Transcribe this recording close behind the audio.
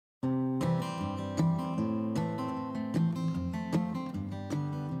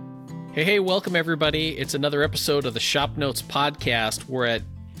Hey, welcome everybody. It's another episode of the Shop Notes podcast. We're at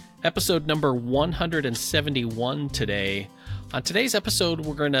episode number 171 today. On today's episode,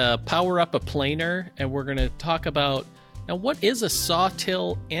 we're going to power up a planer and we're going to talk about, now, what is a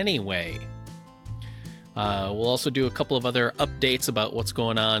sawtill anyway? We'll also do a couple of other updates about what's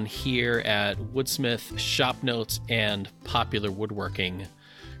going on here at Woodsmith, Shop Notes, and Popular Woodworking.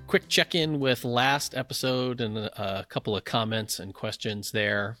 Quick check-in with last episode and a couple of comments and questions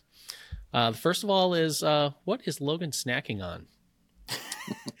there. First of all is, what is Logan snacking on?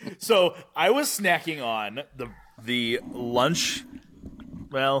 So I was snacking on the lunch.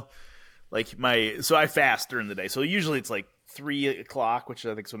 Well, so I fast during the day. So usually it's like 3 o'clock, which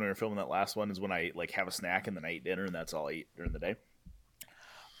I think is when we were filming that last one, is when I have a snack and then I eat dinner, and that's all I eat during the day.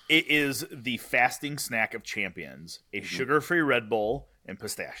 It is the fasting snack of champions: a sugar-free Red Bull and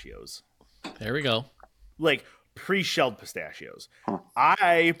pistachios. There we go. Pre-shelled pistachios.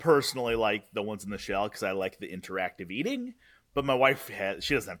 I personally like the ones in the shell because I like the interactive eating, but my wife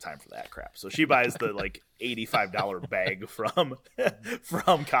she doesn't have time for that crap, so she buys the $85 bag from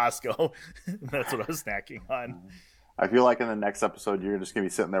Costco. That's what I was snacking on. I feel like in the next episode you're just gonna be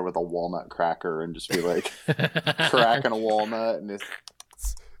sitting there with a walnut cracker and just be cracking a walnut and just.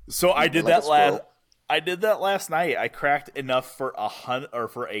 So I did that last night. I cracked enough for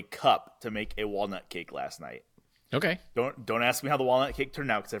a cup to make a walnut cake last night. Okay. Don't ask me how the walnut cake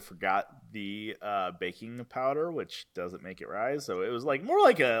turned out because I forgot the baking powder, which doesn't make it rise. So it was more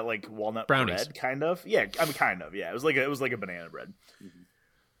like a walnut brownies. Bread, kind of. Yeah, I mean, kind of. Yeah, it was like a banana bread. Mm-hmm.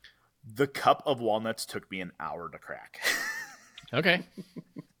 The cup of walnuts took me an hour to crack. Okay.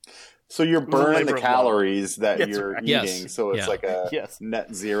 So you're burning the calories that you're eating, yes. So it's like a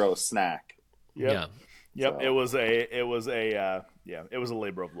net zero snack. Yep. Yeah. Yep. So. It was a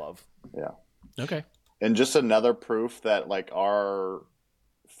labor of love. Yeah. Okay. And just another proof that our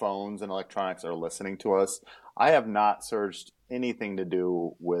phones and electronics are listening to us. I have not searched anything to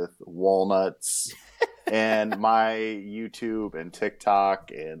do with walnuts, and my YouTube and TikTok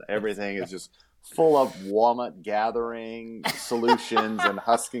and everything is just full of walnut gathering solutions and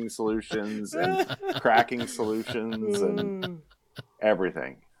husking solutions and cracking solutions and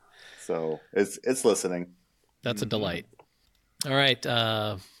everything. So it's listening. That's a delight. All right.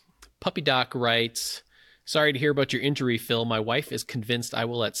 Puppy Doc writes, sorry to hear about your injury, Phil. My wife is convinced I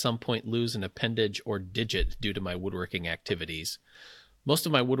will at some point lose an appendage or digit due to my woodworking activities. Most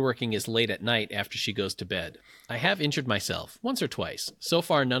of my woodworking is late at night after she goes to bed. I have injured myself once or twice. So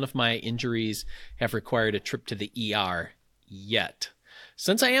far, none of my injuries have required a trip to the ER yet.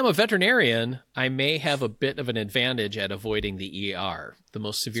 Since I am a veterinarian, I may have a bit of an advantage at avoiding the ER. The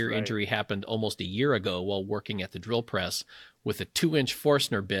most severe injury happened almost a year ago while working at the drill press with a 2-inch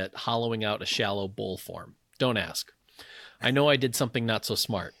Forstner bit hollowing out a shallow bowl form. Don't ask. I know I did something not so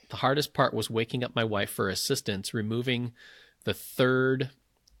smart. The hardest part was waking up my wife for assistance, removing the third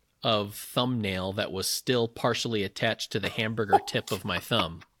of thumbnail that was still partially attached to the hamburger tip of my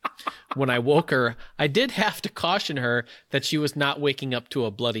thumb. When I woke her, I did have to caution her that she was not waking up to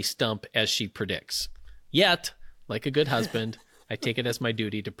a bloody stump as she predicts. Yet, like a good husband, I take it as my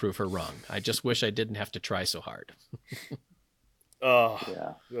duty to prove her wrong. I just wish I didn't have to try so hard. Oh,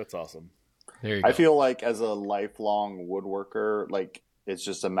 yeah, that's awesome. There you go. I feel like as a lifelong woodworker, it's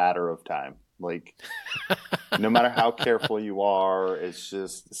just a matter of time. No matter how careful you are, it's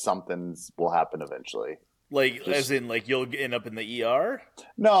just something will happen eventually. You'll end up in the ER?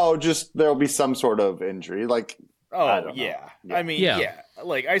 No, just there'll be some sort of injury. I mean,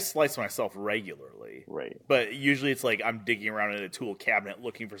 I slice myself regularly. Right. But usually it's I'm digging around in a tool cabinet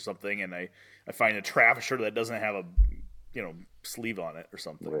looking for something, and I find a Travisher that doesn't have a sleeve on it or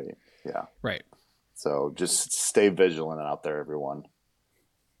something. Right. Yeah. Right. So just stay vigilant out there, everyone.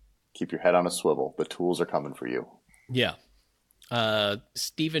 Keep your head on a swivel. The tools are coming for you. Yeah.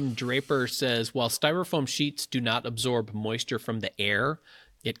 Stephen Draper says, while styrofoam sheets do not absorb moisture from the air,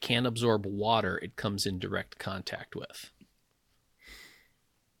 it can absorb water it comes in direct contact with.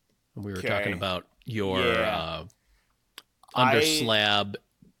 We were talking about your under slab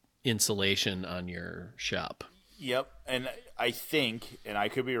insulation on your shop. Yep. And I think, and I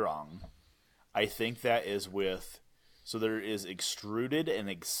could be wrong, I think that is so there is extruded and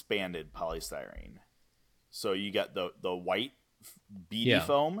expanded polystyrene. So you got the white beady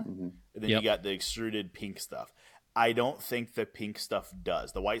foam, and then you got the extruded pink stuff. I don't think the pink stuff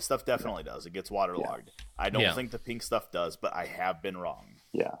does. The white stuff definitely does. It gets waterlogged. I don't think the pink stuff does, but I have been wrong.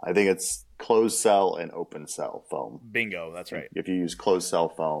 Yeah, I think it's closed cell and open cell foam. Bingo, that's right. If you use closed cell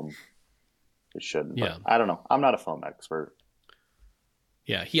foam, it shouldn't. Yeah. But I don't know. I'm not a foam expert.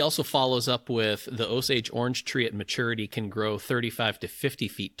 Yeah, he also follows up with the Osage orange tree at maturity can grow 35 to 50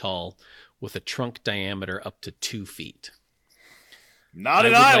 feet tall with a trunk diameter up to 2 feet. Not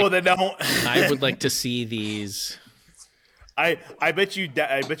in Iowa, they don't. I would like to see these. I bet you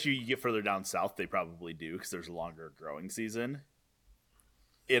get further down south, they probably do because there's a longer growing season.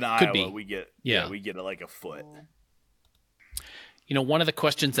 In Iowa, we get like a foot. One of the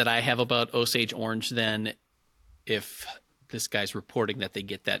questions that I have about Osage orange, then, if this guy's reporting that they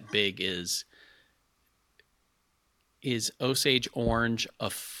get that big, is Osage orange a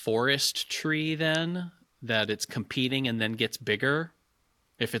forest tree then that it's competing and then gets bigger?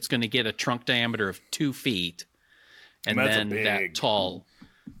 If it's going to get a trunk diameter of 2 feet and then that tall.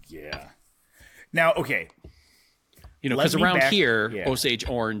 Yeah. Now, okay. Because around here, Osage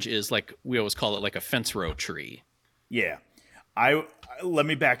orange is like, we always call it like a fence row tree. Yeah. Let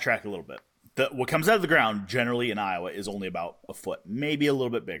me backtrack a little bit. What comes out of the ground generally in Iowa is only about a foot, maybe a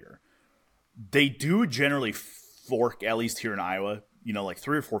little bit bigger. They do generally fork, at least here in Iowa, like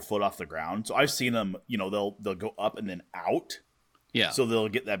 3 or 4 foot off the ground. So I've seen them, they'll go up and then out. Yeah. So they'll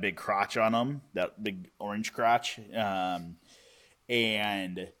get that big crotch on them, that big orange crotch.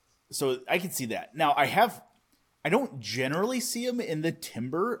 And so I can see that. Now I don't generally see them in the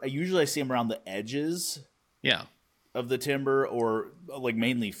timber. I see them around the edges. Yeah. Of the timber, or like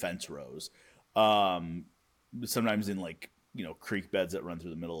mainly fence rows. Sometimes in like, creek beds that run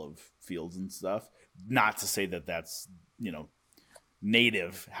through the middle of fields and stuff. Not to say that that's,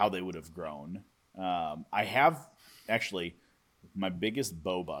 native how they would have grown. I have actually my biggest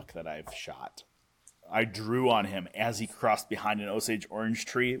bow buck that I've shot. I drew on him as he crossed behind an Osage orange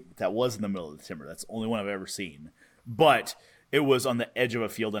tree that was in the middle of the timber. That's the only one I've ever seen. But it was on the edge of a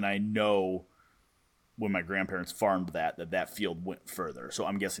field, and I know when my grandparents farmed that field went further. So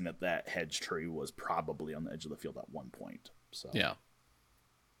I'm guessing that hedge tree was probably on the edge of the field at one point. So yeah.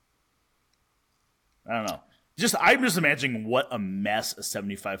 I don't know. I'm just imagining what a mess a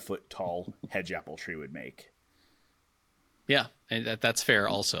 75-foot tall hedge apple tree would make. Yeah, and that's fair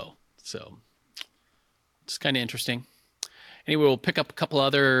also. So it's kind of interesting. Anyway, we'll pick up a couple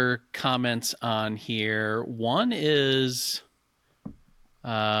other comments on here. One is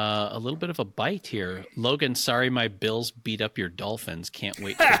a little bit of a bite here. Logan, sorry my Bills beat up your Dolphins. Can't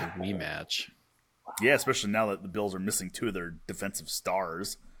wait for the rematch. Yeah, especially now that the Bills are missing 2 of their defensive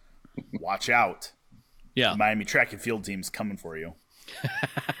stars. Watch out. Yeah. The Miami track and field team's coming for you.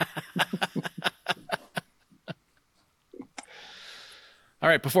 All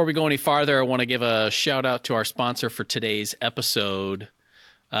right, before we go any farther, I want to give a shout out to our sponsor for today's episode.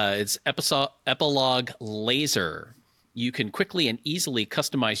 It's Epilog Laser. You can quickly and easily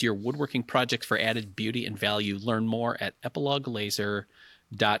customize your woodworking projects for added beauty and value. Learn more at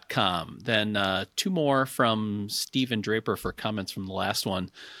epiloglaser.com. Then 2 more from Stephen Draper for comments from the last one.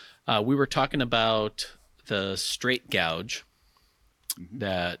 We were talking about the straight gouge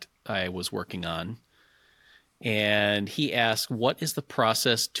that I was working on. And he asked, what is the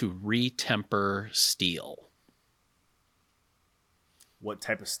process to retemper steel? What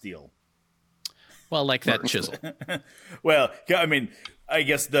type of steel? Well, like that chisel. Well, I mean, I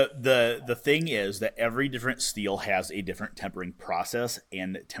guess the thing is that every different steel has a different tempering process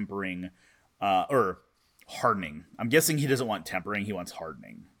and tempering or hardening. I'm guessing he doesn't want tempering, he wants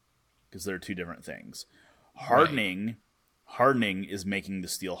hardening because they're 2 different things. Hardening is making the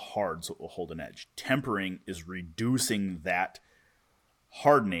steel hard so it will hold an edge. Tempering is reducing that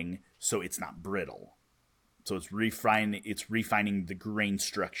hardening so it's not brittle. So it's refining the grain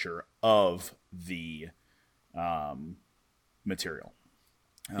structure of the material.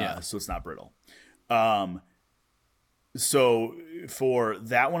 So it's not brittle. So for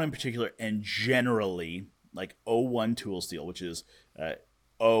that one in particular, and generally like O1 tool steel, which is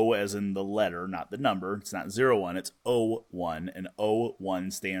O as in the letter, not the number. It's not 01, it's O1, and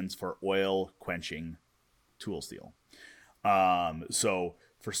O1 stands for oil quenching tool steel. So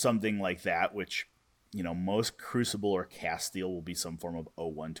for something like that, which, most crucible or cast steel will be some form of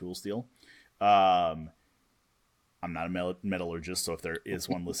O1 tool steel. I'm not a metallurgist, so if there is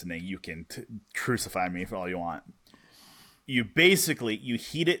one listening, you can crucify me for all you want. You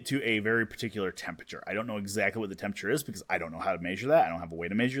heat it to a very particular temperature. I don't know exactly what the temperature is because I don't know how to measure that. I don't have a way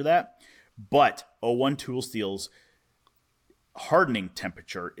to measure that. But O1 tool steel's hardening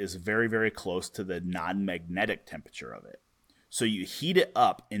temperature is very, very close to the non-magnetic temperature of it. So you heat it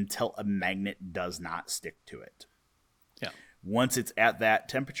up until a magnet does not stick to it. Yeah. Once it's at that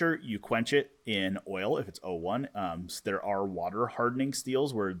temperature, you quench it in oil if it's O1. So there are water hardening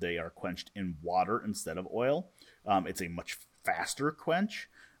steels where they are quenched in water instead of oil. It's a much faster quench.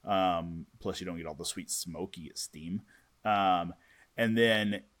 Plus, you don't get all the sweet smoky steam. and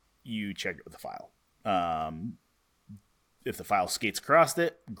then you check it with the file. If the file skates across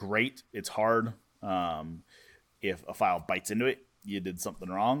it, great, it's hard. If a file bites into it, you did something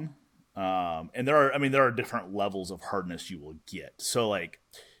wrong. And there are different levels of hardness you will get. So like,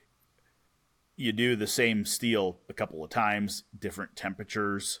 you do the same steel a couple of times, different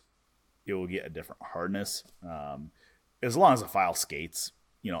temperatures, it will get a different hardness. As long as the file skates,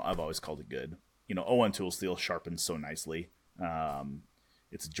 I've always called it good. O1 tool steel sharpens so nicely.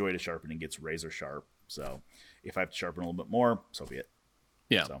 It's a joy to sharpen and gets razor sharp. So if I have to sharpen a little bit more, so be it.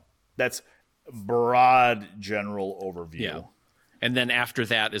 Yeah. So that's broad general overview. Yeah. And then after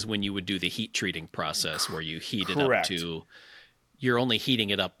that is when you would do the heat treating process where you heat it up to, you're only heating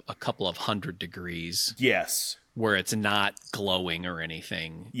it up a couple of 100 degrees. Yes. Where it's not glowing or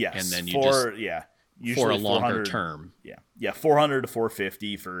anything. Yes. And then usually for a longer term. Yeah. 400 to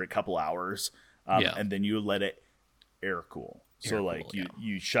 450 for a couple hours. Yeah. And then you let it air cool. So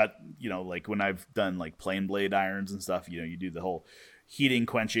you shut, like when I've done like plain blade irons and stuff, you do the whole heating,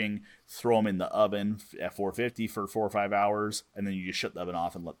 quenching, throw them in the oven at 450 for 4 or 5 hours, and then you just shut the oven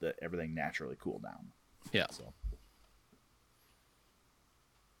off and let everything naturally cool down. Yeah. So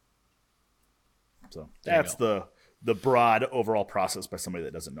that's the broad overall process by somebody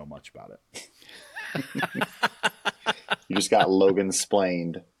that doesn't know much about it. You just got Logan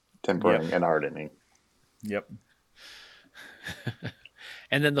splained, tempering and hardening. Yep.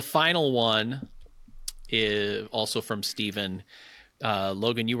 And then the final one is also from Steven.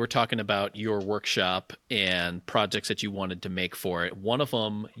 Logan, you were talking about your workshop and projects that you wanted to make for it. One of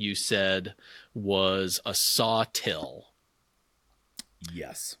them you said was a saw till.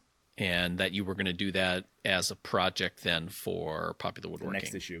 Yes. And that you were going to do that as a project then for Popular Woodworking. The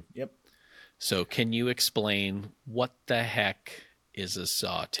next issue. Yep. So can you explain what the heck is a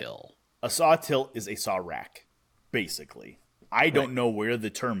saw till? A saw till is a saw rack, basically. I don't know where the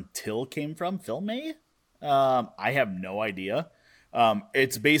term till came from. Phil may? I have no idea.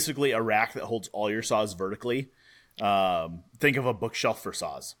 It's basically a rack that holds all your saws vertically. Think of a bookshelf for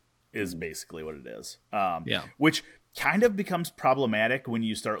saws is basically what it is. Which kind of becomes problematic when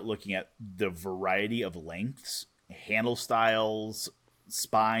you start looking at the variety of lengths, handle styles,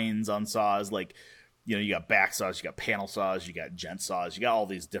 spines on saws. Like, you got back saws, you got panel saws, you got gent saws, you got all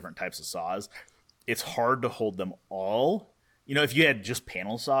these different types of saws. It's hard to hold them all. If you had just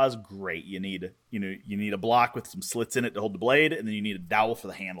panel saws, great. You need a block with some slits in it to hold the blade, and then you need a dowel for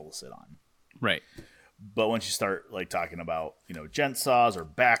the handle to sit on. Right. But once you start like talking about, gent saws or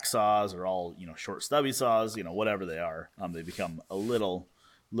back saws or all, short stubby saws, whatever they are, they become a little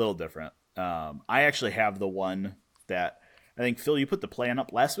different. I actually have the one that I think, Phil, you put the plan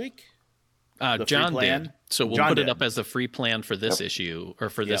up last week. John did. So we'll put it up as a free plan for this issue or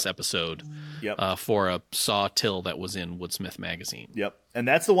for this episode for a saw till that was in Woodsmith magazine. Yep. And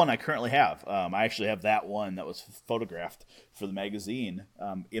that's the one I currently have. I actually have that one that was photographed for the magazine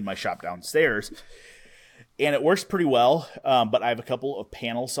in my shop downstairs. And it works pretty well. But I have a couple of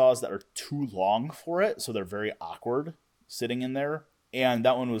panel saws that are too long for it. So they're very awkward sitting in there. And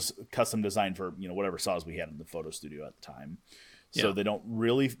that one was custom designed for, whatever saws we had in the photo studio at the time. So they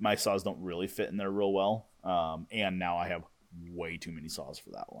my saws don't really fit in there real well. And now I have way too many saws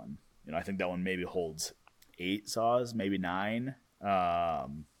for that one. I think that one maybe holds 8 saws, maybe 9. And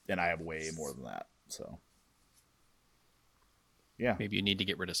I have way more than that. So, yeah. Maybe you need to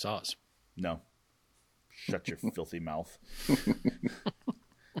get rid of saws. No. Shut your filthy mouth.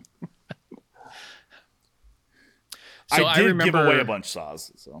 So I did give away a bunch of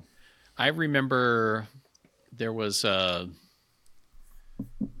saws. So I remember there was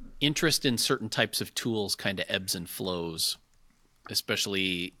interest in certain types of tools kind of ebbs and flows,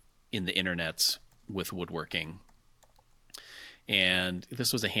 especially in the internets with woodworking. And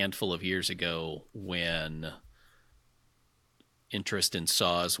this was a handful of years ago when interest in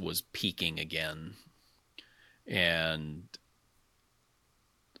saws was peaking again. And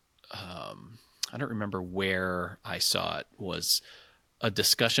I don't remember where I saw it, was a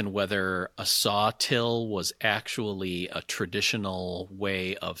discussion whether a saw till was actually a traditional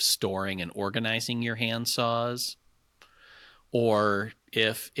way of storing and organizing your hand saws, or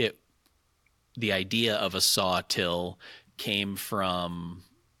if the idea of a saw till came from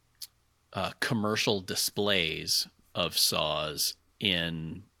commercial displays of saws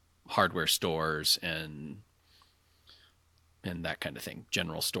in hardware stores and that kind of thing,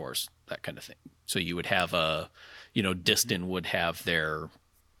 general stores, that kind of thing. So you would have Distin would have their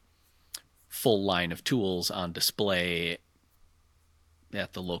full line of tools on display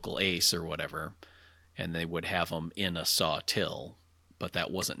at the local Ace or whatever, and they would have them in a saw till, but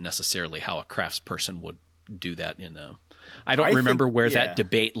that wasn't necessarily how a craftsperson would do that in a. I don't I remember think- where yeah. that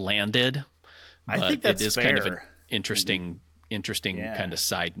debate landed. I but think that's it is fair. kind of an interesting Yeah. kind of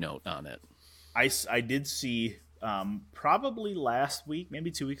side note on it. I did see probably last week,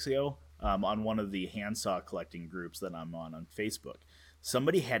 maybe 2 weeks ago, on one of the handsaw collecting groups that I'm on Facebook.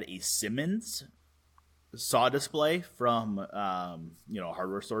 Somebody had a Simmons saw display from a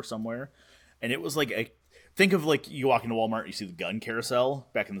hardware store somewhere, and it was like think of like you walk into Walmart, you see the gun carousel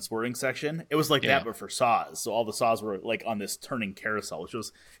back in the sporting section. It was like Yeah. that, but for saws. So all the saws were like on this turning carousel, which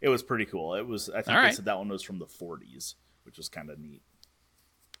was pretty cool. It was I think All they right. said that one was from the 40s, which was kind of neat.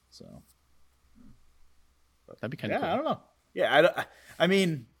 So That'd be kind of yeah, I cool. don't know. Yeah, I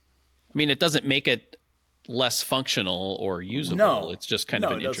mean, I mean, it doesn't make it less functional or usable. No. It's just kind No,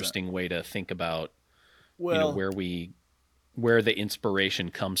 of it an doesn't. interesting way to think about well, where the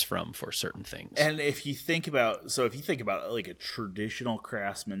inspiration comes from for certain things. and if you think about like a traditional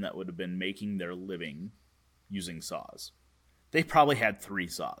craftsman that would have been making their living using saws, they probably had 3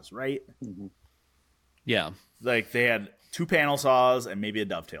 saws, right? Yeah. Like they had 2 panel saws and maybe a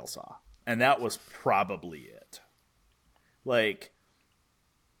dovetail saw, and that was probably it. Like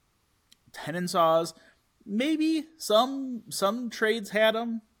tenon saws, maybe some trades had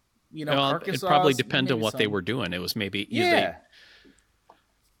them. Well, carcass it probably saws, depended on maybe what they some. were doing. It was maybe Yeah,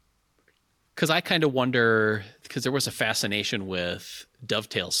 because I kind of wonder, because there was a fascination with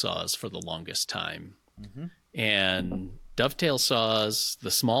dovetail saws for the longest time. Mm-hmm. And dovetail saws,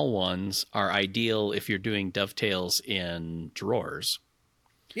 the small ones, are ideal if you're doing dovetails in drawers.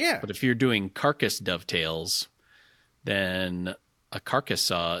 yeah. But if you're doing carcass dovetails, then a carcass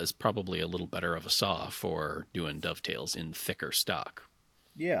saw is probably a little better of a saw for doing dovetails in thicker stock.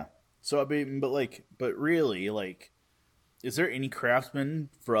 Yeah. So I mean, but really, like, is there any craftsman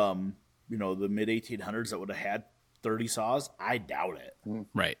from the mid 1800s that would have had 30 saws? I doubt it.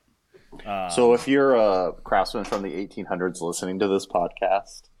 Right. So if you're a craftsman from the 1800s listening to this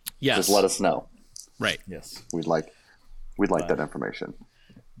podcast, Yes. just let us know. Right. Yes. We'd like that information.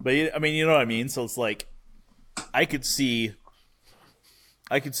 But I mean, you know what I mean. So it's like, I could see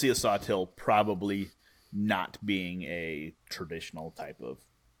a sawtill probably not being a traditional type of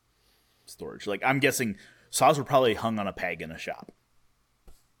storage. Like, I'm guessing saws were probably hung on a peg in a shop.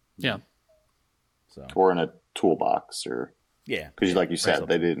 Yeah. So Or in a toolbox, or yeah, because like you said,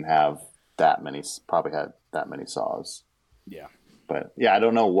 something. they didn't have that many, probably had that many saws. Yeah. But yeah, I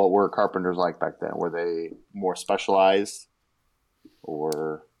don't know, what were carpenters like back then. Were they more specialized,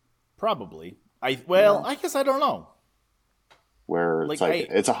 or Probably. I guess I don't know. where Like, it's like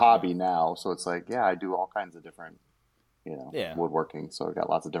it's a hobby now? So it's like, yeah, I do all kinds of different, Yeah. woodworking. So I got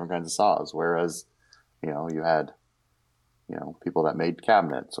lots of different kinds of saws. Whereas, you had, people that made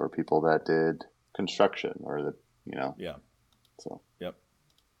cabinets, or people that did construction, or that, Yeah. so. Yep.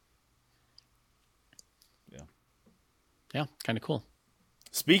 Yeah. Kind of cool.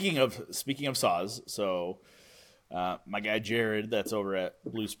 Speaking of saws, so my guy Jared, that's over at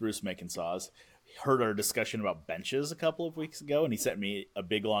Blue Spruce making saws, heard our discussion about benches a couple of weeks ago, and he sent me a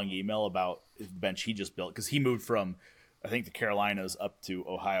big long email about the bench he just built, because he moved from, I think, the Carolinas up to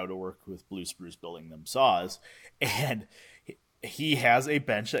Ohio to work with Blue Spruce building them saws, and he has a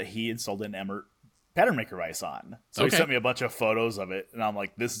bench that he installed an Emmert pattern maker vise on. So Okay. he sent me a bunch of photos of it, and I'm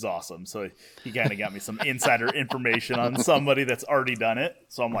like, this is awesome. So he kind of got me some insider information on somebody that's already done it.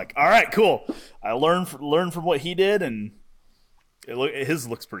 So I'm like, all right, cool. I learned from what he did, and his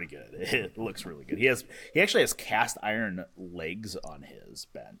looks pretty good. It looks really good. He actually has cast iron legs on his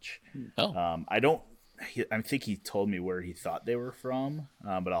bench. Oh. I think he told me where he thought they were from,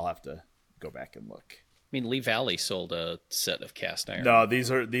 but I'll have to go back and look. I mean, Lee Valley sold a set of cast iron. No,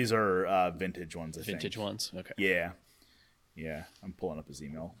 these are vintage ones. I Vintage think. ones. Okay. Yeah. I'm pulling up his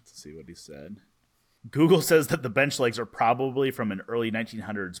email to see what he said. Google says that the bench legs are probably from an early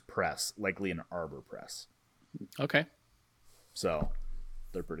 1900s press, likely an arbor press. Okay. So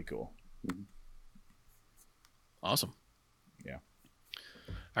they're pretty cool. Awesome. Yeah.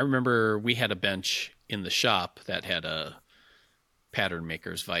 I remember we had a bench in the shop that had a pattern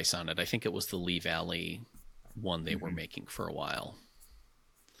maker's vise on it. I think it was the Lee Valley one they were making for a while.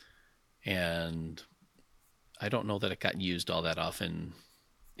 And I don't know that it got used all that often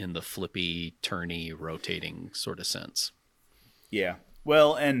in the flippy, turny, rotating sort of sense. Yeah.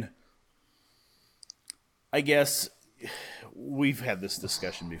 Well, and I guess we've had this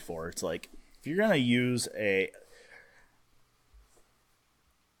discussion before. It's like, if you're going to use a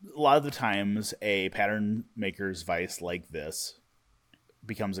lot of the times a pattern maker's vise like this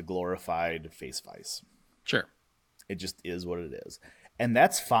becomes a glorified face vise. Sure. It just is what it is. And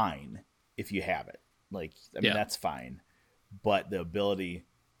that's fine if you have it. Like, I mean, Yeah. that's fine. But the ability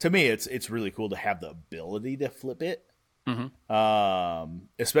to me, it's really cool to have the ability to flip it. Mm-hmm.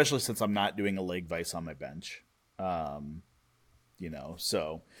 Especially since I'm not doing a leg vise on my bench.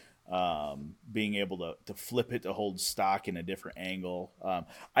 So being able to flip it to hold stock in a different angle.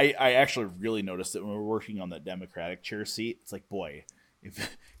 I actually really noticed that when we're working on the Democratic chair seat, it's like, boy,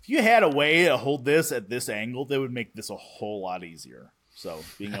 if you had a way to hold this at this angle, that would make this a whole lot easier. So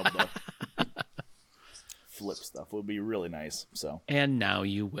being able to flip stuff would be really nice. So, and now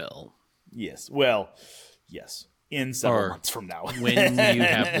you will. Yes. Well, yes. In several months from now. When you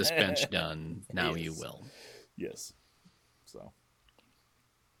have this bench done, now you will. Yes. So.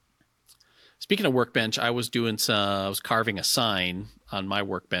 Speaking of workbench, I was carving a sign on my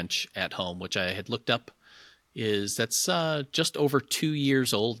workbench at home, which I had looked up. That's just over 2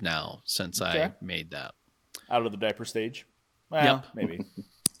 years old now since I made that. Out of the diaper stage? Well, yep. Maybe.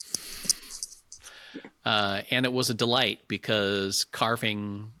 And it was a delight because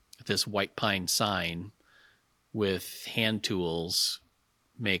carving this white pine sign with hand tools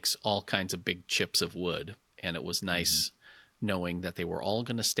makes all kinds of big chips of wood. And it was nice knowing that they were all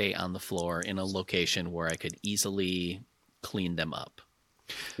going to stay on the floor in a location where I could easily clean them up.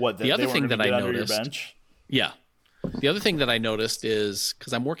 The other thing that I noticed... Yeah. The other thing that I noticed is,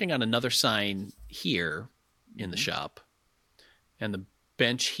 because I'm working on another sign here in the shop, and the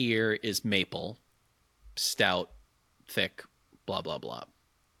bench here is maple, stout, thick, blah, blah, blah.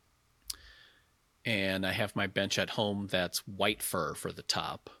 And I have my bench at home that's white fir for the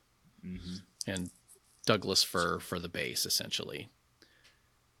top and Douglas fir for the base, essentially.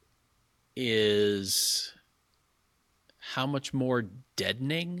 Is how much more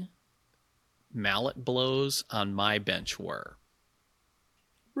deadening mallet blows on my bench were.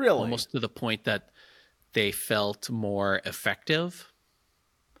 Really? Almost to the point that they felt more effective.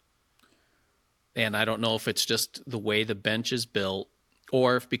 And I don't know if it's just the way the bench is built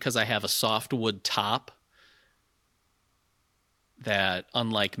or if because I have a softwood top that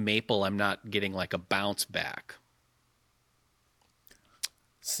unlike maple, I'm not getting like a bounce back.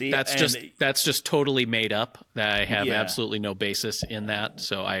 See, that's just totally made up. That I have absolutely no basis in that.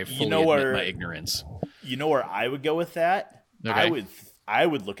 So I fully admit my ignorance. You know where I would go with that? Okay. I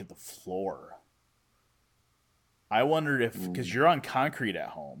would look at the floor. I wondered if, because you're on concrete at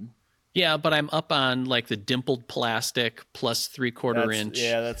home. Yeah, but I'm up on like the dimpled plastic plus 3/4 inch.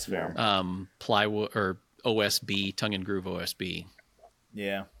 Yeah, that's fair. Plywood or OSB, tongue and groove OSB.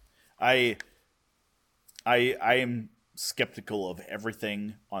 Yeah, I am skeptical of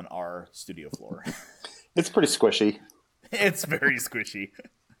everything on our studio floor. It's pretty squishy. It's very squishy.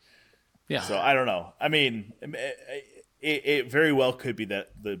 Yeah. So I don't know. I mean, it very well could be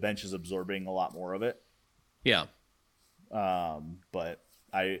that the bench is absorbing a lot more of it. Yeah. But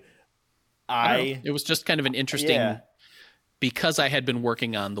it was just kind of an interesting, because I had been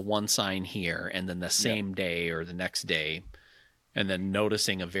working on the one sign here and then the same day or the next day, and then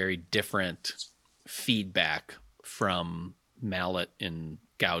noticing a very different feedback from mallet and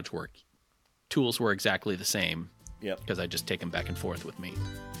gouge work. Tools were exactly the same. Yep. Because I just take them back and forth with me.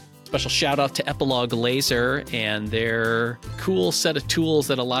 Special shout out to Epilog Laser and their cool set of tools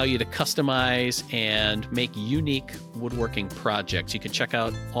that allow you to customize and make unique woodworking projects. You can check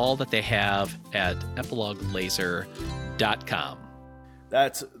out all that they have at epiloglaser.com.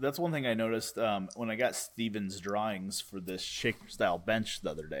 That's one thing I noticed when I got Steven's drawings for this shaker style bench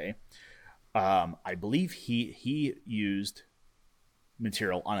the other day. I believe he used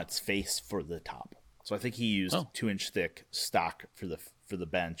material on its face for the top. So I think he used 2-inch thick stock for the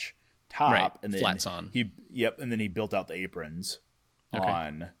bench top, right. And then flats on. And then he built out the aprons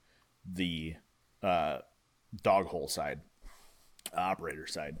on the dog hole side, operator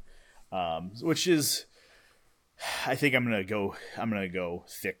side, which is, I think I'm gonna go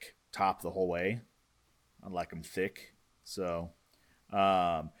thick top the whole way. I like them thick, so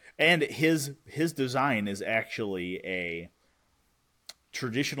and his design is actually a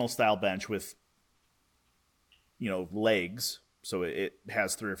traditional style bench with legs. So it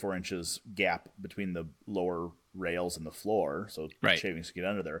has 3 or 4 inches gap between the lower rails and the floor, so shavings can get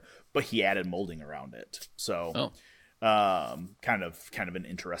under there. But he added molding around it, so kind of an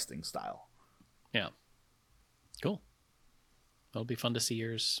interesting style. Yeah, cool. It'll be fun to see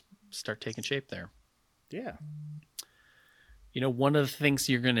yours start taking shape there. Yeah. One of the things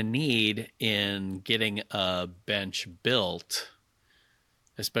you're going to need in getting a bench built,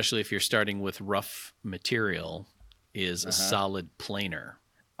 especially if you're starting with rough material, is a solid planer.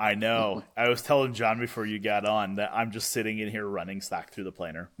 I know. I was telling John before you got on that I'm just sitting in here running stock through the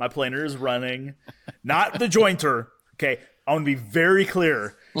planer. My planer is running, not the jointer. Okay. I want to be very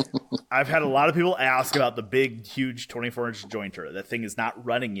clear. I've had a lot of people ask about the big, huge 24-inch jointer. That thing is not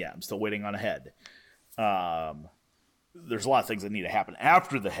running yet. I'm still waiting on a head. There's a lot of things that need to happen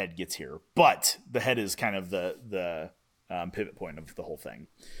after the head gets here, but the head is kind of the pivot point of the whole thing.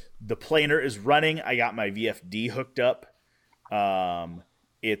 The planer is running. I got my VFD hooked up.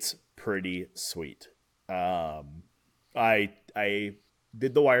 It's pretty sweet. I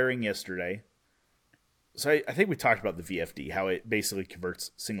did the wiring yesterday. So I think we talked about the VFD, how it basically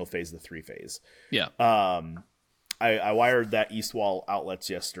converts single phase to three phase. Yeah. I wired that east wall outlets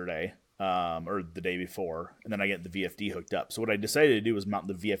yesterday, or the day before, and then I get the VFD hooked up. So what I decided to do was mount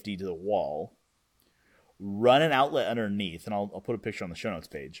the VFD to the wall, run an outlet underneath, and I'll put a picture on the show notes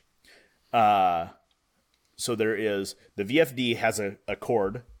page. So there is, the VFD has a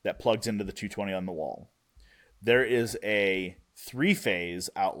cord that plugs into the 220 on the wall. There is a three-phase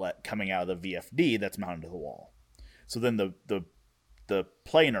outlet coming out of the VFD that's mounted to the wall. So then the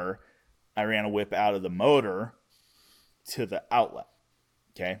planer, I ran a whip out of the motor to the outlet.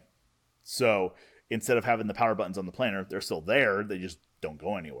 Okay? So instead of having the power buttons on the planer, they're still there. They just don't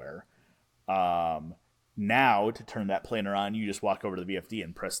go anywhere. Now, to turn that planer on, you just walk over to the VFD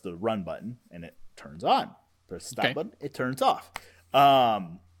and press the run button, and it turns on. Press the stop button, it turns off.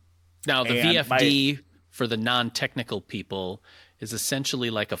 Now, the VFD, for the non-technical people, is essentially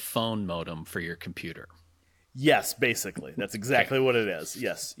like a phone modem for your computer. Yes, basically. That's exactly what it is.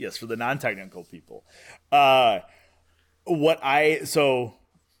 Yes, for the non-technical people. I think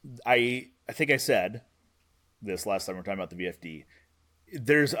I said this last time we were talking about the VFD.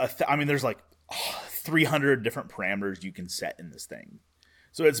 There's there's like 300 different parameters you can set in this thing.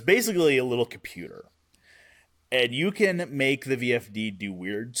 So it's basically a little computer. And you can make the VFD do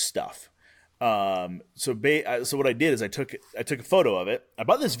weird stuff. So what I did is I took a photo of it. I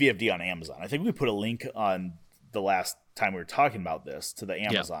bought this VFD on Amazon. I think we put a link on the last time we were talking about this to the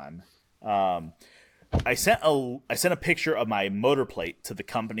Amazon. Yeah. I sent a picture of my motor plate to the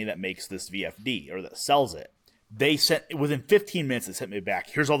company that makes this VFD or that sells it. They sent, within 15 minutes, they sent me back,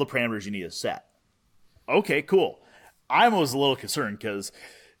 here's all the parameters you need to set. Okay, cool. I was a little concerned because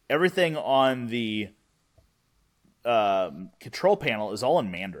everything on the control panel is all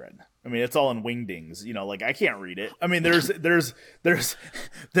in Mandarin. I mean, it's all in wingdings. You know, like I can't read it. I mean, there's apologies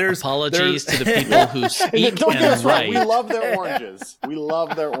to the people who speak and write. We love their oranges. We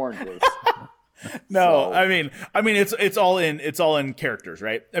love their oranges. No, so. I mean, it's all in characters,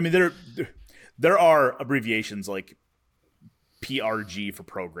 right? I mean, there are abbreviations like PRG for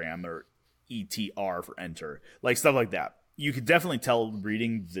program or ETR for enter, like stuff like that. You could definitely tell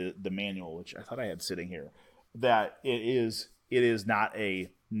reading the manual, which I thought I had sitting here, that it is not a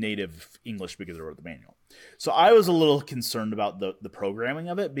native English speaker that wrote the manual. So I was a little concerned about the programming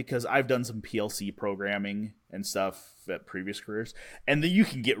of it because I've done some PLC programming and stuff at previous careers, and you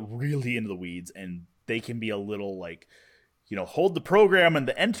can get really into the weeds, and they can be a little like, you know, hold the program and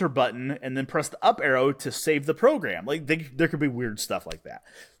the enter button and then press the up arrow to save the program. Like there could be weird stuff like that.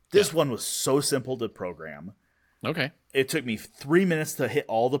 This one was so simple to program. Okay. It took me 3 minutes to hit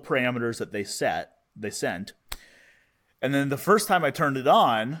all the parameters that they sent. And then the first time I turned it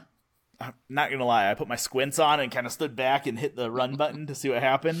on, I'm not going to lie, I put my squints on and kind of stood back and hit the run button to see what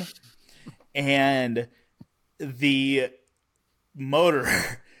happened. And the motor,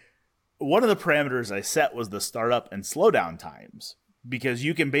 one of the parameters I set was the startup and slowdown times, because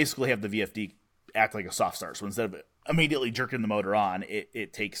you can basically have the VFD act like a soft start. So instead of immediately jerking the motor on,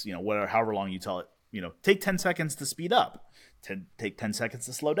 it takes, you know, however long you tell it, you know, take 10 seconds to speed up, take 10 seconds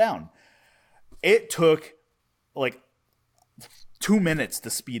to slow down. It took like 2 minutes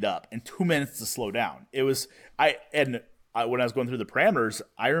to speed up and 2 minutes to slow down. It was when I was going through the parameters,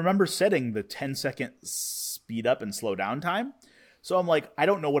 I remember setting the 10-second speed up and slow down time. So I'm like, I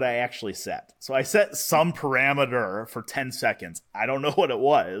don't know what I actually set. So I set some parameter for 10 seconds. I don't know what it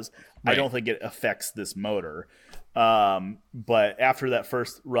was. Right. I don't think it affects this motor. But after that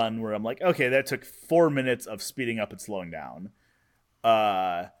first run where I'm like, okay, that took 4 minutes of speeding up and slowing down.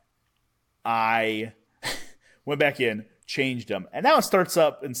 I went back in, changed them, and now it starts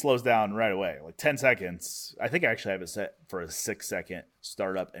up and slows down right away, like 10 seconds. I think I actually have it set for a 6-second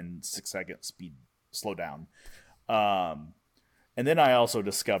startup and 6-second speed slow down. And then I also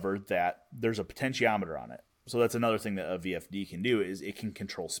discovered that there's a potentiometer on it. So that's another thing that a VFD can do, is it can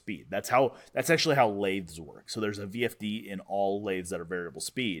control speed. That's actually how lathes work. So there's a VFD in all lathes that are variable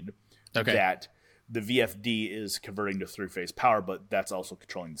speed. Okay. That the VFD is converting to three-phase power, but that's also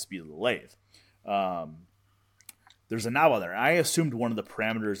controlling the speed of the lathe. There's a knob on there. I assumed one of the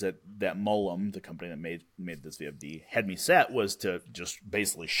parameters that Mullum, the company that made this VFD, had me set was to just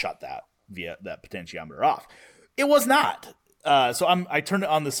basically shut that potentiometer off. It was not. So I turned it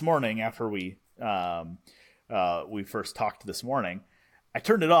on this morning after we first talked this morning. I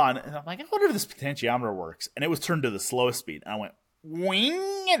turned it on and I'm like, I wonder if this potentiometer works. And it was turned to the slowest speed. And I went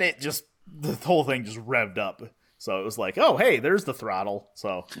wing, and the whole thing just revved up. So it was like, oh, hey, there's the throttle.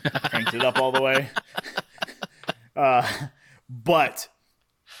 So cranked it up all the way. But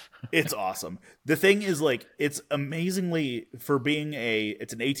it's awesome. The thing is, like, it's amazingly, for being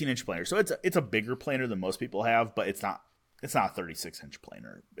it's an 18-inch planer. So it's a bigger planer than most people have, but it's not a 36-inch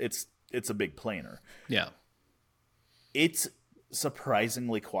planer. It's a big planer. Yeah. It's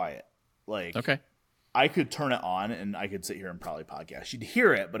surprisingly quiet. Like, okay. I could turn it on and I could sit here and probably podcast. You'd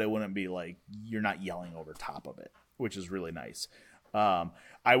hear it, but it wouldn't be like you're not yelling over top of it, which is really nice.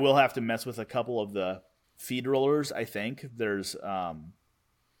 I will have to mess with a couple of the feed rollers. I think there's some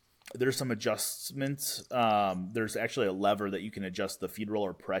adjustments. There's actually a lever that you can adjust the feed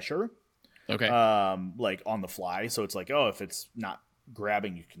roller pressure. Okay. Like on the fly. So it's like, oh, if it's not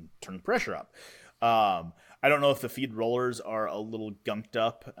grabbing, you can turn the pressure up. I don't know if the feed rollers are a little gunked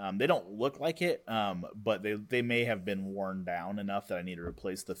up. They don't look like it, but they may have been worn down enough that I need to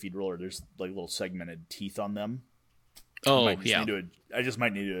replace the feed roller. There's like little segmented teeth on them. Oh, yeah. I just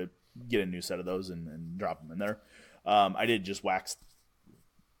might need to get a new set of those and drop them in there. I did just wax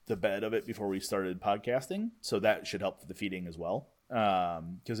the bed of it before we started podcasting, so that should help with the feeding as well.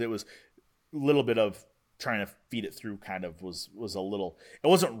 Because it was a little bit of trying to feed it through. Kind of was a little. It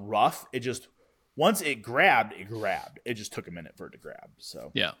wasn't rough. It just once it grabbed. It just took a minute for it to grab.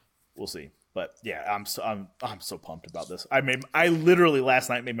 So yeah, we'll see. But yeah, I'm so pumped about this. I literally last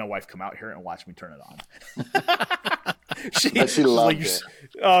night made my wife come out here and watch me turn it on. she loved like, it.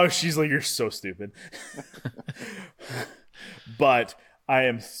 Oh, she's like, you're so stupid. But I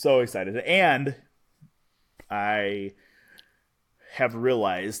am so excited, and I have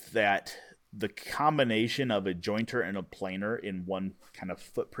realized that the combination of a jointer and a planer in one kind of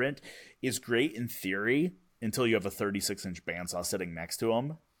footprint is great in theory until you have a 36-inch bandsaw sitting next to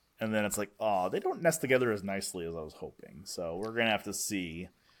them. And then it's like, oh, they don't nest together as nicely as I was hoping. So we're going to have to see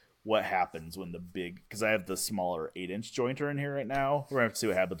what happens when because I have the smaller 8-inch jointer in here right now. We're going to have to see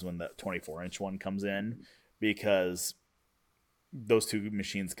what happens when the 24-inch one comes in, because those two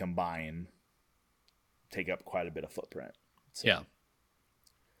machines combined take up quite a bit of footprint. So, yeah.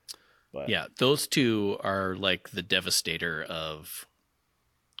 But yeah, those two are like the devastator of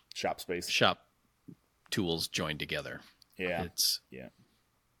shop space. Shop tools joined together. Yeah.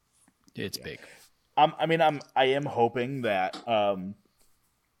 It's big. I am hoping that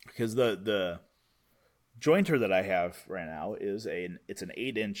because the jointer that I have right now is it's an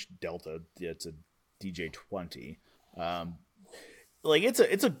 8-inch Delta. It's a DJ20. Like it's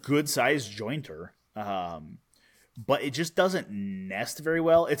a good sized jointer. But it just doesn't nest very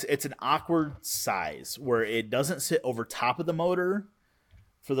well. It's an awkward size where it doesn't sit over top of the motor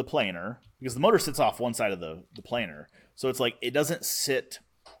for the planer, because the motor sits off one side of the planer. So it's like it doesn't sit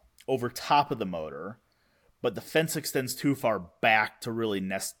over top of the motor, but the fence extends too far back to really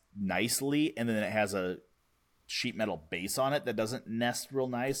nest nicely, and then it has a sheet metal base on it that doesn't nest real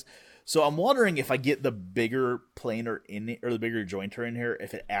nice. So I'm wondering if I get the bigger planer or the bigger jointer in here,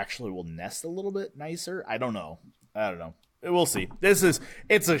 if it actually will nest a little bit nicer. I don't know. We'll see.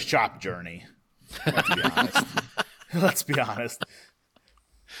 It's a shop journey. Let's be honest.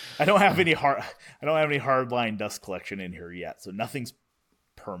 I don't have any hardline dust collection in here yet, so nothing's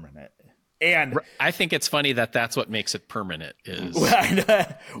permanent. And I think it's funny that's what makes it permanent is. Well,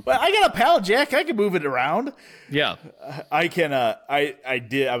 I got a pallet jack. I can move it around. Yeah, I can. I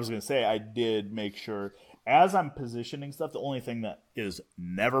did. I was going to say I did make sure as I'm positioning stuff. The only thing that is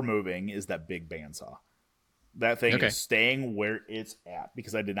never moving is that big bandsaw. That thing is staying where it's at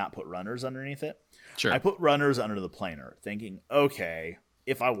because I did not put runners underneath it. Sure. I put runners under the planer, thinking, okay,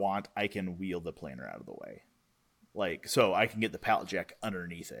 if I want, I can wheel the planer out of the way, like so I can get the pallet jack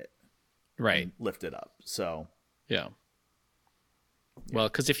underneath it. Right. Lift it up. So yeah. Well,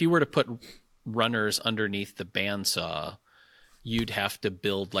 because if you were to put runners underneath the bandsaw, you'd have to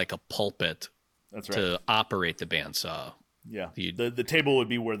build like a pulpit to operate the bandsaw. Yeah. The table would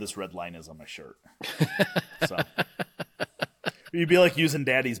be where this red line is on my shirt. So you'd be like using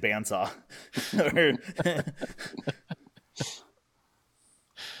Daddy's bandsaw.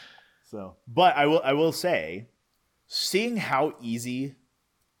 So, but I will say, seeing how easy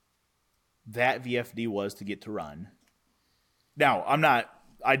that VFD was to get to run. Now,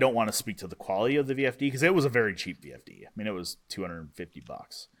 I don't want to speak to the quality of the VFD because it was a very cheap VFD. I mean, it was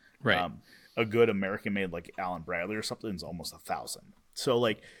 $250. Right. A good American made like Allen Bradley or something is almost $1,000. So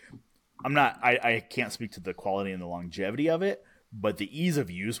like, I can't speak to the quality and the longevity of it, but the ease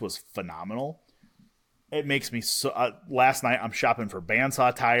of use was phenomenal. It makes me so. Last night I'm shopping for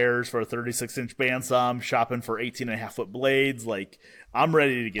bandsaw tires for a 36-inch bandsaw. I'm shopping for 18.5-foot blades. Like, I'm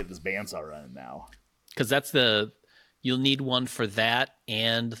ready to get this bandsaw running now. Because you'll need one for that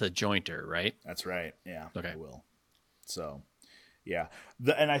and the jointer, right? That's right. Yeah. Okay. I will. So, yeah.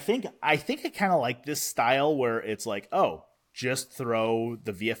 And I think I kind of like this style where it's like, oh, just throw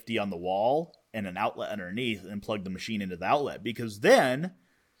the VFD on the wall and an outlet underneath and plug the machine into the outlet, because then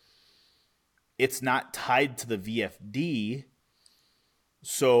it's not tied to the VFD,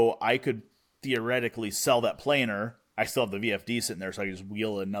 so I could theoretically sell that planer. I still have the VFD sitting there, so I can just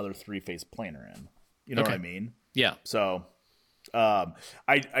wheel another 3-phase planer in. You know what I mean? Yeah. So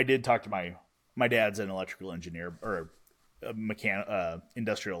I did talk to my dad's an electrical engineer, or a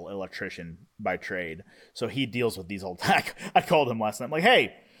industrial electrician by trade, so he deals with these old I called him last night. I'm like,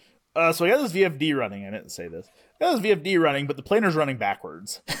 hey, so I got this VFD running. I didn't say this. I got this VFD running, but the planer's running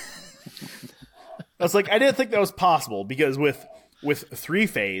backwards. I was like, I didn't think that was possible, because with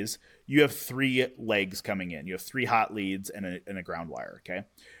 3-phase, you have 3 legs coming in. You have 3 hot leads and a ground wire. Okay.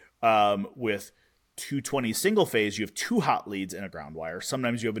 With 220 single phase, you have 2 hot leads and a ground wire.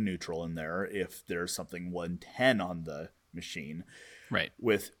 Sometimes you have a neutral in there if there's something 110 on the machine. Right.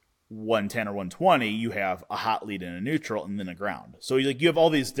 With 110 or 120, you have a hot lead and a neutral and then a ground. So you have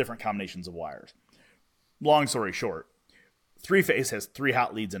all these different combinations of wires. Long story short, 3-phase has 3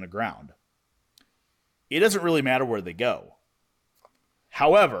 hot leads and a ground. It doesn't really matter where they go.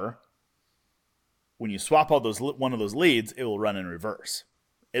 However, when you swap one of those leads, it will run in reverse.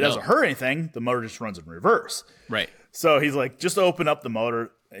 It doesn't hurt anything. The motor just runs in reverse. Right. So he's like, just open up the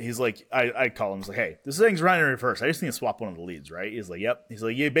motor. He's like, I call him. He's like, hey, this thing's running in reverse. I just need to swap one of the leads, right? He's like, yep. He's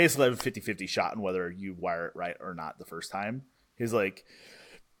like, you basically have a 50-50 shot on whether you wire it right or not the first time. He's like,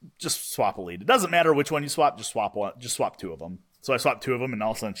 just swap a lead. It doesn't matter which one you swap. Just swap one. Just swap 2 of them. So I swapped 2 of them, and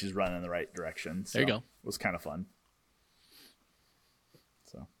all of a sudden she's running in the right direction. So there you go. It was kind of fun.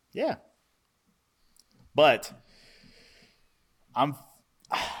 So, yeah. But I'm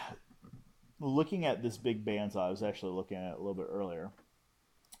looking at this big bandsaw. I was actually looking at it a little bit earlier.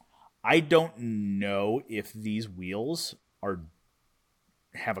 I don't know if these wheels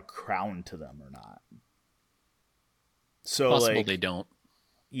have a crown to them or not. So possible they don't.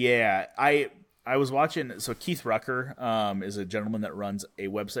 Yeah, I was watching. So Keith Rucker is a gentleman that runs a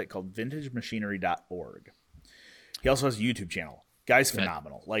website called VintageMachinery.org. He also has a YouTube channel. Guy's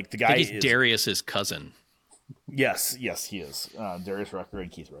phenomenal. Like, the guy I think he's Darius's cousin. Yes, he is. Darius Rucker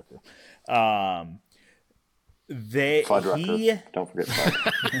and Keith Rucker. Fudd Rucker. Don't forget Fudd.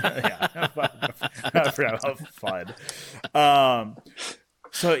 Yeah, I forgot about Fudd.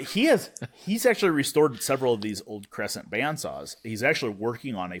 So he's actually restored several of these old Crescent bandsaws. He's actually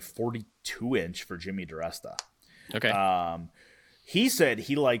working on a 42-inch for Jimmy DiResta. Okay. He said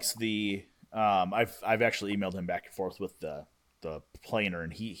he likes the. I've actually emailed him back and forth with the planer,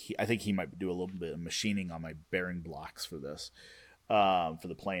 and he I think he might do a little bit of machining on my bearing blocks for this, for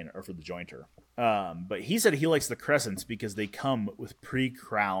the planer or for the jointer. But he said he likes the Crescents because they come with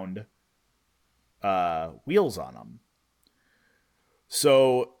pre-crowned wheels on them.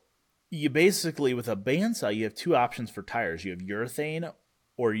 So you basically, with a bandsaw, you have 2 options for tires. You have urethane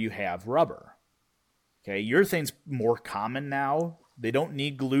or you have rubber. Okay, urethane's more common now. They don't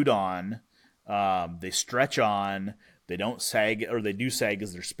need glued on. They stretch on. They don't sag, or they do sag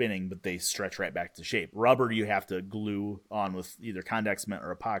as they're spinning, but they stretch right back to shape. Rubber, you have to glue on with either contact cement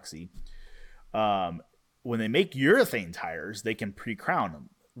or epoxy. When they make urethane tires, they can pre-crown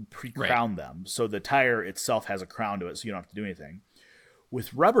them. So the tire itself has a crown to it, so you don't have to do anything.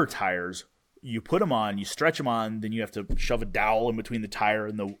 With rubber tires, you put them on, you stretch them on, then you have to shove a dowel in between the tire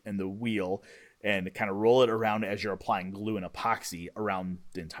and the wheel and kind of roll it around as you're applying glue and epoxy around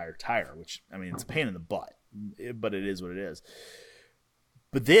the entire tire, which, I mean, it's a pain in the butt, but it is what it is.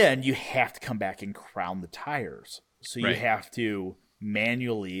 But then you have to come back and crown the tires. So you have to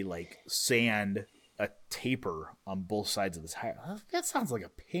manually, like, sand a taper on both sides of the tire. That sounds like a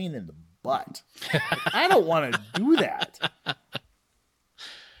pain in the butt. I don't want to do that.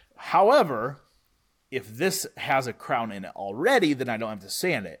 However, if this has a crown in it already, then I don't have to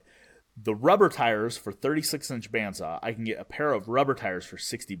sand it. The rubber tires for 36-inch bandsaw, I can get a pair of rubber tires for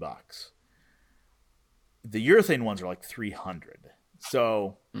 $60. The urethane ones are like $300.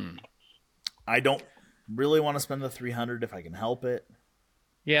 So I don't really want to spend the $300 if I can help it.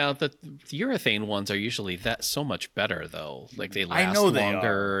 Yeah, the urethane ones are usually so much better though. Like, they last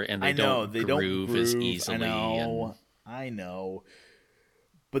longer and they don't groove as easily. I know.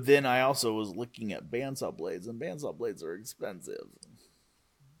 But then I also was looking at bandsaw blades, and bandsaw blades are expensive.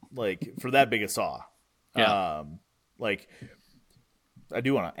 Like, for that big a saw. Yeah. Like, I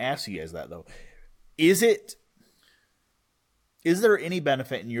do want to ask you guys that, though. Is there any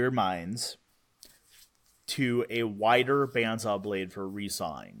benefit in your minds to a wider bandsaw blade for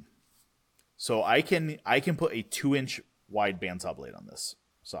resawing? So I can put a 2-inch wide bandsaw blade on this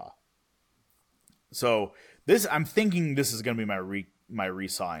saw. So I'm thinking this is going to be my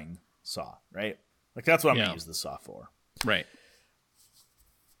resawing saw, right? Like that's what I'm going to use this saw for. Right.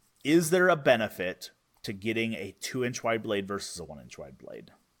 Is there a benefit to getting a 2-inch wide blade versus a 1-inch wide blade?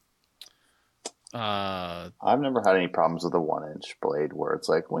 I've never had any problems with a 1-inch blade where it's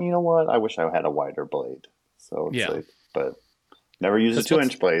like, well, you know what? I wish I had a wider blade. So it's like, but never use a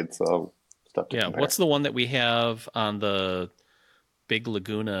 2-inch blade. So stuff to compare. What's the one that we have on the big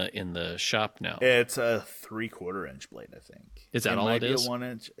Laguna in the shop now? It's a 3/4 inch blade, I think. Is that all it is?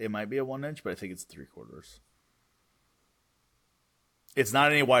 It might be a 1 inch, but I think it's 3/4. It's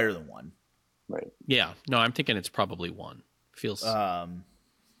not any wider than 1. Right. Yeah. No, I'm thinking it's probably 1. Feels.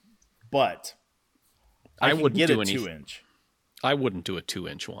 But I wouldn't get do a any 2-inch. I wouldn't do a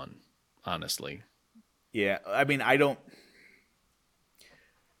 2-inch one, honestly. Yeah, I mean, I don't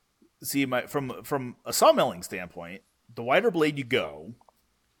see from a sawmilling standpoint. The wider blade you go,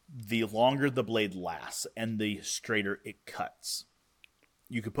 the longer the blade lasts, and the straighter it cuts.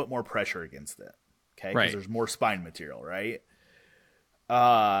 You could put more pressure against it, okay? Because there's more spine material, right?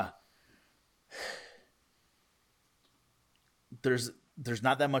 There's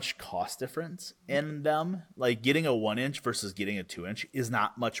not that much cost difference in them. Like getting a 1-inch versus getting a 2-inch is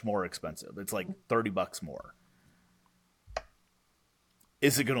not much more expensive. It's like $30 more.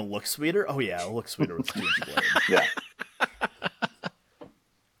 Is it going to look sweeter? Oh yeah, it'll look sweeter with a 2-inch blade. Yeah.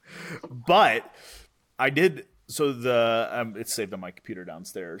 But I did. So it's saved on my computer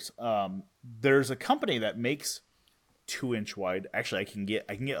downstairs. There's a company that makes 2-inch wide. Actually, I can get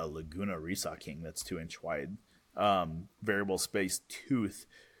a Laguna Resaw King that's 2-inch wide. Variable space tooth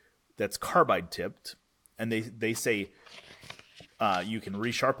that's carbide tipped, and they say you can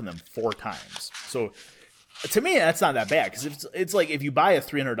resharpen them 4 times. So to me, that's not that bad because it's like if you buy a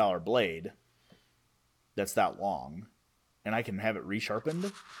 $300 blade that's that long, and I can have it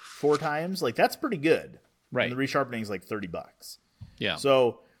resharpened 4 times, like that's pretty good. Right. And the resharpening is like $30. Yeah.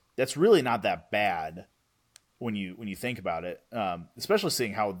 So that's really not that bad when you think about it, especially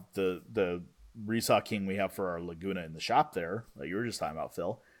seeing how the Resaw King we have for our Laguna in the shop there that you were just talking about,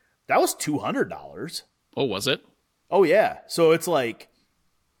 Phil, that was $200. Oh, was it? Oh yeah. So it's like,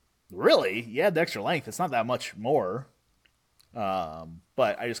 really, you had the extra length. It's not that much more.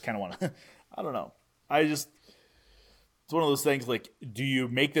 But I just kind of want to, I don't know. It's one of those things like, do you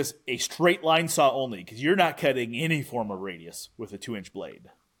make this a straight line saw only? Because you're not cutting any form of radius with a 2-inch blade.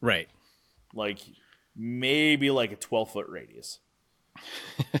 Right. Like maybe like a 12-foot radius.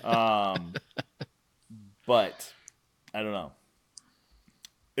 But I don't know.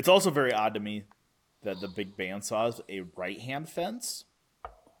 It's also very odd to me that the big bandsaw is a right-hand fence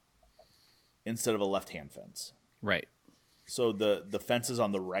instead of a left-hand fence. Right. So the fence is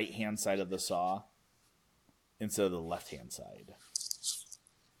on the right-hand side of the saw instead of the left-hand side.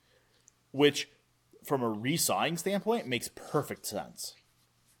 Which, from a resawing standpoint, makes perfect sense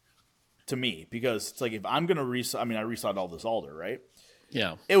to me. Because it's like if I'm going to resaw, I resawed all this alder, right?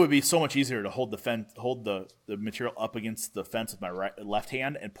 Yeah. It would be so much easier to hold the material up against the fence with my left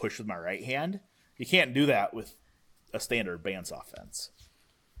hand and push with my right hand. You can't do that with a standard bandsaw fence.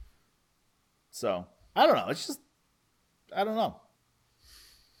 So, I don't know. It's just, I don't know.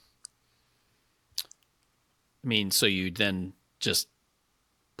 I mean, so you then just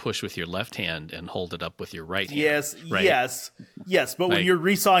push with your left hand and hold it up with your right hand. Yes, right? yes. But when you're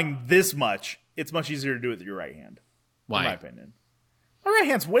resawing this much, it's much easier to do it with your right hand. Why? In my opinion. My right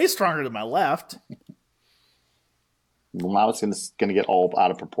hand's way stronger than my left. Well, now it's going to get all out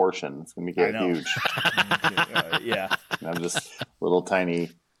of proportion. It's going to get huge. Yeah. And I'm just little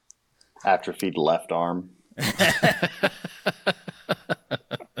tiny atrophied left arm.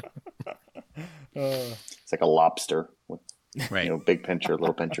 It's like a lobster with big pincher,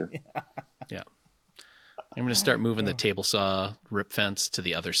 little pincher. Yeah. I'm going to start moving the table saw rip fence to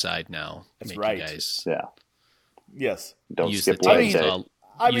the other side now. That's right. You guys yes. Don't use skip the leg table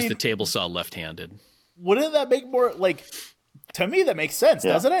day. use the table saw left-handed. Wouldn't that make more, like, to me that makes sense,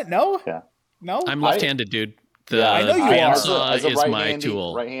 doesn't it? No? Yeah. No? I'm left-handed, dude. I know you are. bandsaw as a is my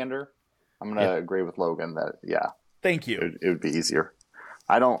tool. Right-hander, I'm going to agree with Logan that, Thank you. It would be easier.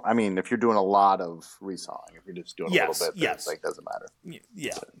 If you're doing a lot of resawing, if you're just doing a little bit, then it's like, doesn't matter.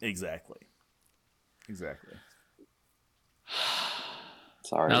 Yeah, exactly.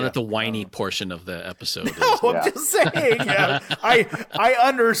 Sorry. Now that the whiny portion of the episode is... I'm just saying. Yeah. I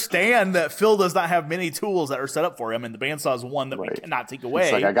understand that Phil does not have many tools that are set up for him, and the bandsaw is one that we cannot take away.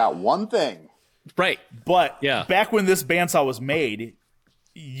 It's like, I got one thing. Right. But Yeah. back when this bandsaw was made,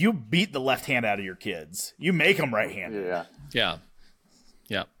 you beat the left hand out of your kids. You make them right-handed. Yeah. Yeah.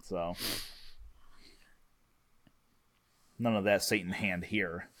 Yeah. So none of that Satan hand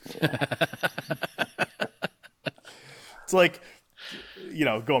here. It's like,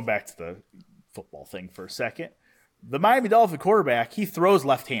 going back to the football thing for a second. The Miami Dolphin quarterback, he throws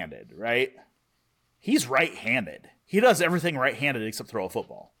left-handed, right? He's right-handed. He does everything right-handed except throw a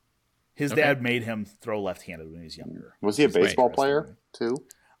football. His dad made him throw left-handed when he was younger. Was he a baseball player too?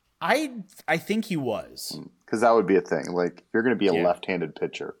 I think he was. Because that would be a thing. Like, if you're going to be a Yeah. left-handed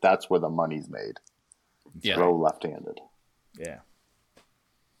pitcher, that's where the money's made. Yeah. Throw left-handed. Yeah,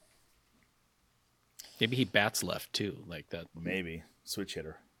 Maybe he bats left too, like that. maybe. Switch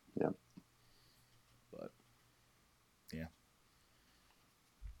hitter. Yeah. But, yeah.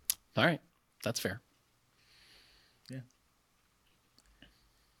 All right. That's fair. Yeah.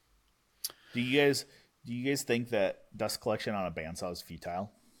 Do you guys think that dust collection on a bandsaw is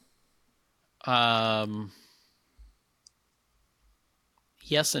futile?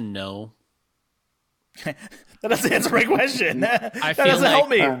 Yes and no. That doesn't answer my question. That feel doesn't help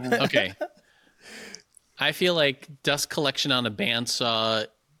me. Okay. I feel like dust collection on a bandsaw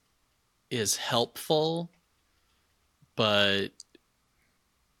is helpful, but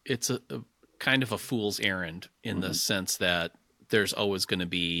it's a kind of a fool's errand in the sense that there's always going to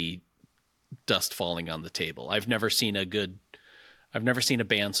be dust falling on the table. I've never seen a bandsaw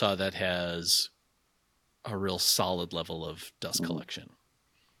that has a real solid level of dust collection.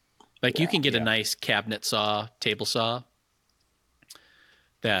 Like you can get a nice cabinet saw, table saw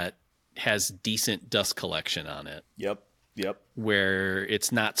that has decent dust collection on it, Yep. where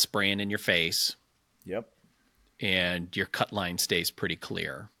it's not spraying in your face Yep. and your cut line stays pretty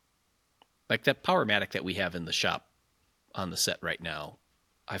clear. Like that Powermatic that we have in the shop on the set right now,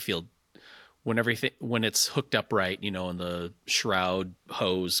 I feel when it's hooked up right, and the shroud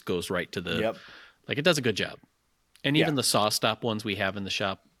hose goes right to the, Yep. like it does a good job. And even the saw stop ones we have in the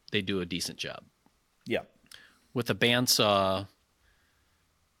shop, they do a decent job. Yep. With a bandsaw,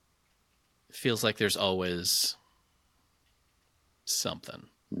 it feels like there's always something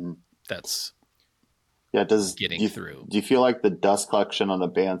that's getting through. Do you feel like the dust collection on the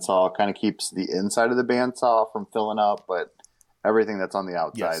bandsaw kind of keeps the inside of the bandsaw from filling up, but everything that's on the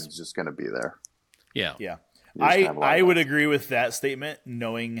outside is just going to be there? Yeah. Yeah. You just have a lot I of would dust. agree with that statement,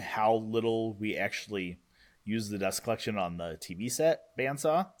 knowing how little we actually use the dust collection on the TV set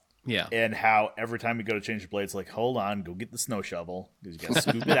bandsaw. Yeah. And how every time we go to change the blades, like, hold on, go get the snow shovel because you got to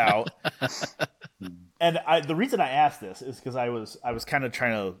scoop it out. And the reason I asked this is because I was kind of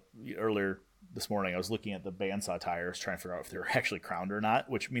trying to earlier this morning. I was looking at the bandsaw tires, trying to figure out if they were actually crowned or not,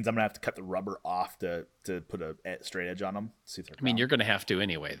 which means I'm gonna have to cut the rubber off to put a straight edge on them. See if they're I mean, crowned. you're going to have to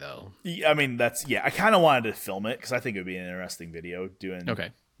anyway, though. I mean, I kind of wanted to film it because I think it would be an interesting video doing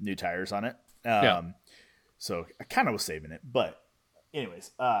new tires on it. So I kind of was saving it, but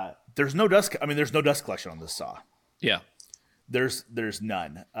anyways, there's no dust. I mean, there's no dust collection on this saw. Yeah. There's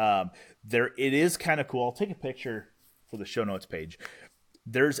none. It is kind of cool. I'll take a picture for the show notes page.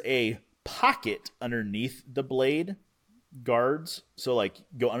 There's a pocket underneath the blade guards. So like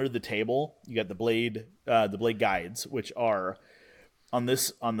go under the table, you got the blade guides, which are on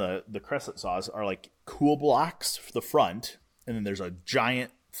the crescent saws are like cool blocks for the front, and then there's a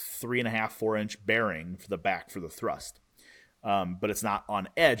giant 3.5-4 inch bearing for the back for the thrust. But it's not on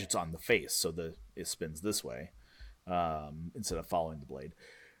edge, it's on the face, so it spins this way instead of following the blade.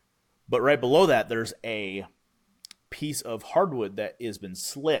 But right below that, there's a piece of hardwood that has been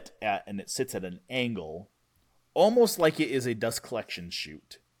slit and it sits at an angle, almost like it is a dust collection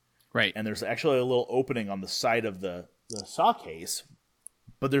chute. Right. And there's actually a little opening on the side of the saw case,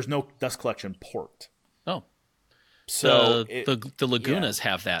 but there's no dust collection port. Oh. So the Lagunas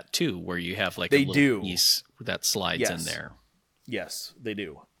have that too, where you have like They a little do. piece that slides in there. Yes, they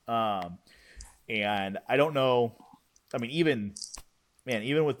do. And I don't know. I mean, even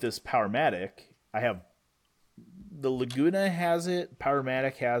with this Powermatic, I have the Laguna has it.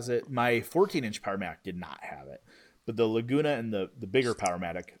 Powermatic has it. My 14-inch Powermatic did not have it, but the Laguna and the bigger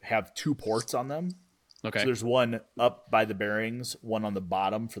Powermatic have 2 ports on them. Okay. So there's one up by the bearings, one on the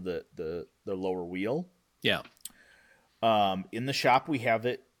bottom for the lower wheel. Yeah. In the shop, we have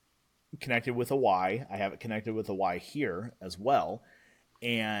it connected with a Y. I have it connected with a Y here as well.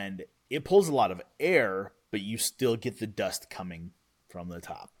 And it pulls a lot of air, but you still get the dust coming from the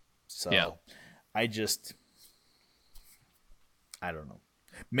top. So Yeah. I don't know.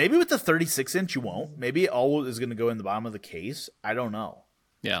 Maybe with the 36-inch you won't. Maybe all is going to go in the bottom of the case. I don't know.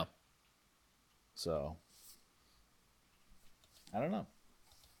 Yeah. So I don't know.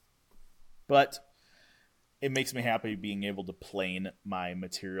 But it makes me happy being able to plane my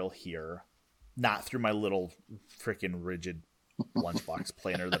material here, not through my little freaking rigid lunchbox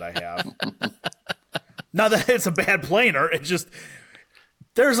planer that I have. Not that it's a bad planer, it's just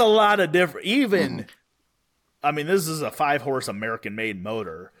there's a lot of different. Even, I mean, this is a 5-horse American-made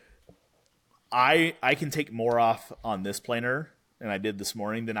motor. I can take more off on this planer, and I did this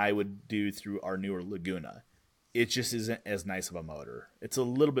morning, than I would do through our newer Laguna. It just isn't as nice of a motor. It's a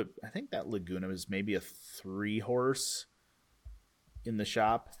little bit. I think that Laguna is maybe a 3-horse in the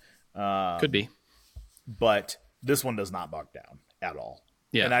shop. Could be, but this one does not bog down at all.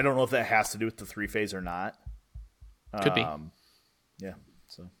 Yeah, and I don't know if that has to do with the 3-phase or not. Could be. Yeah.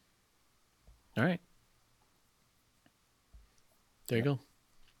 So. All right. There you go.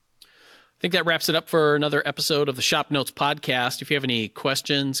 I think that wraps it up for another episode of the Shop Notes podcast. If you have any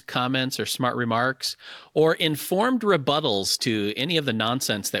questions, comments, or smart remarks, or informed rebuttals to any of the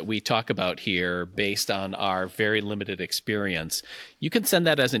nonsense that we talk about here based on our very limited experience, you can send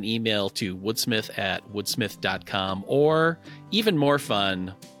that as an email to woodsmith@woodsmith.com, or even more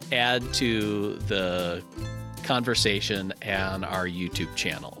fun, add to the conversation on our YouTube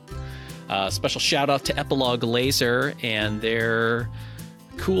channel. Special shout out to Epilog Laser and their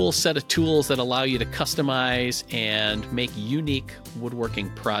cool set of tools that allow you to customize and make unique woodworking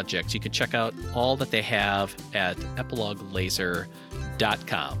projects. You can check out all that they have at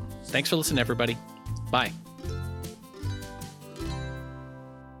epiloglaser.com. Thanks for listening, everybody. Bye.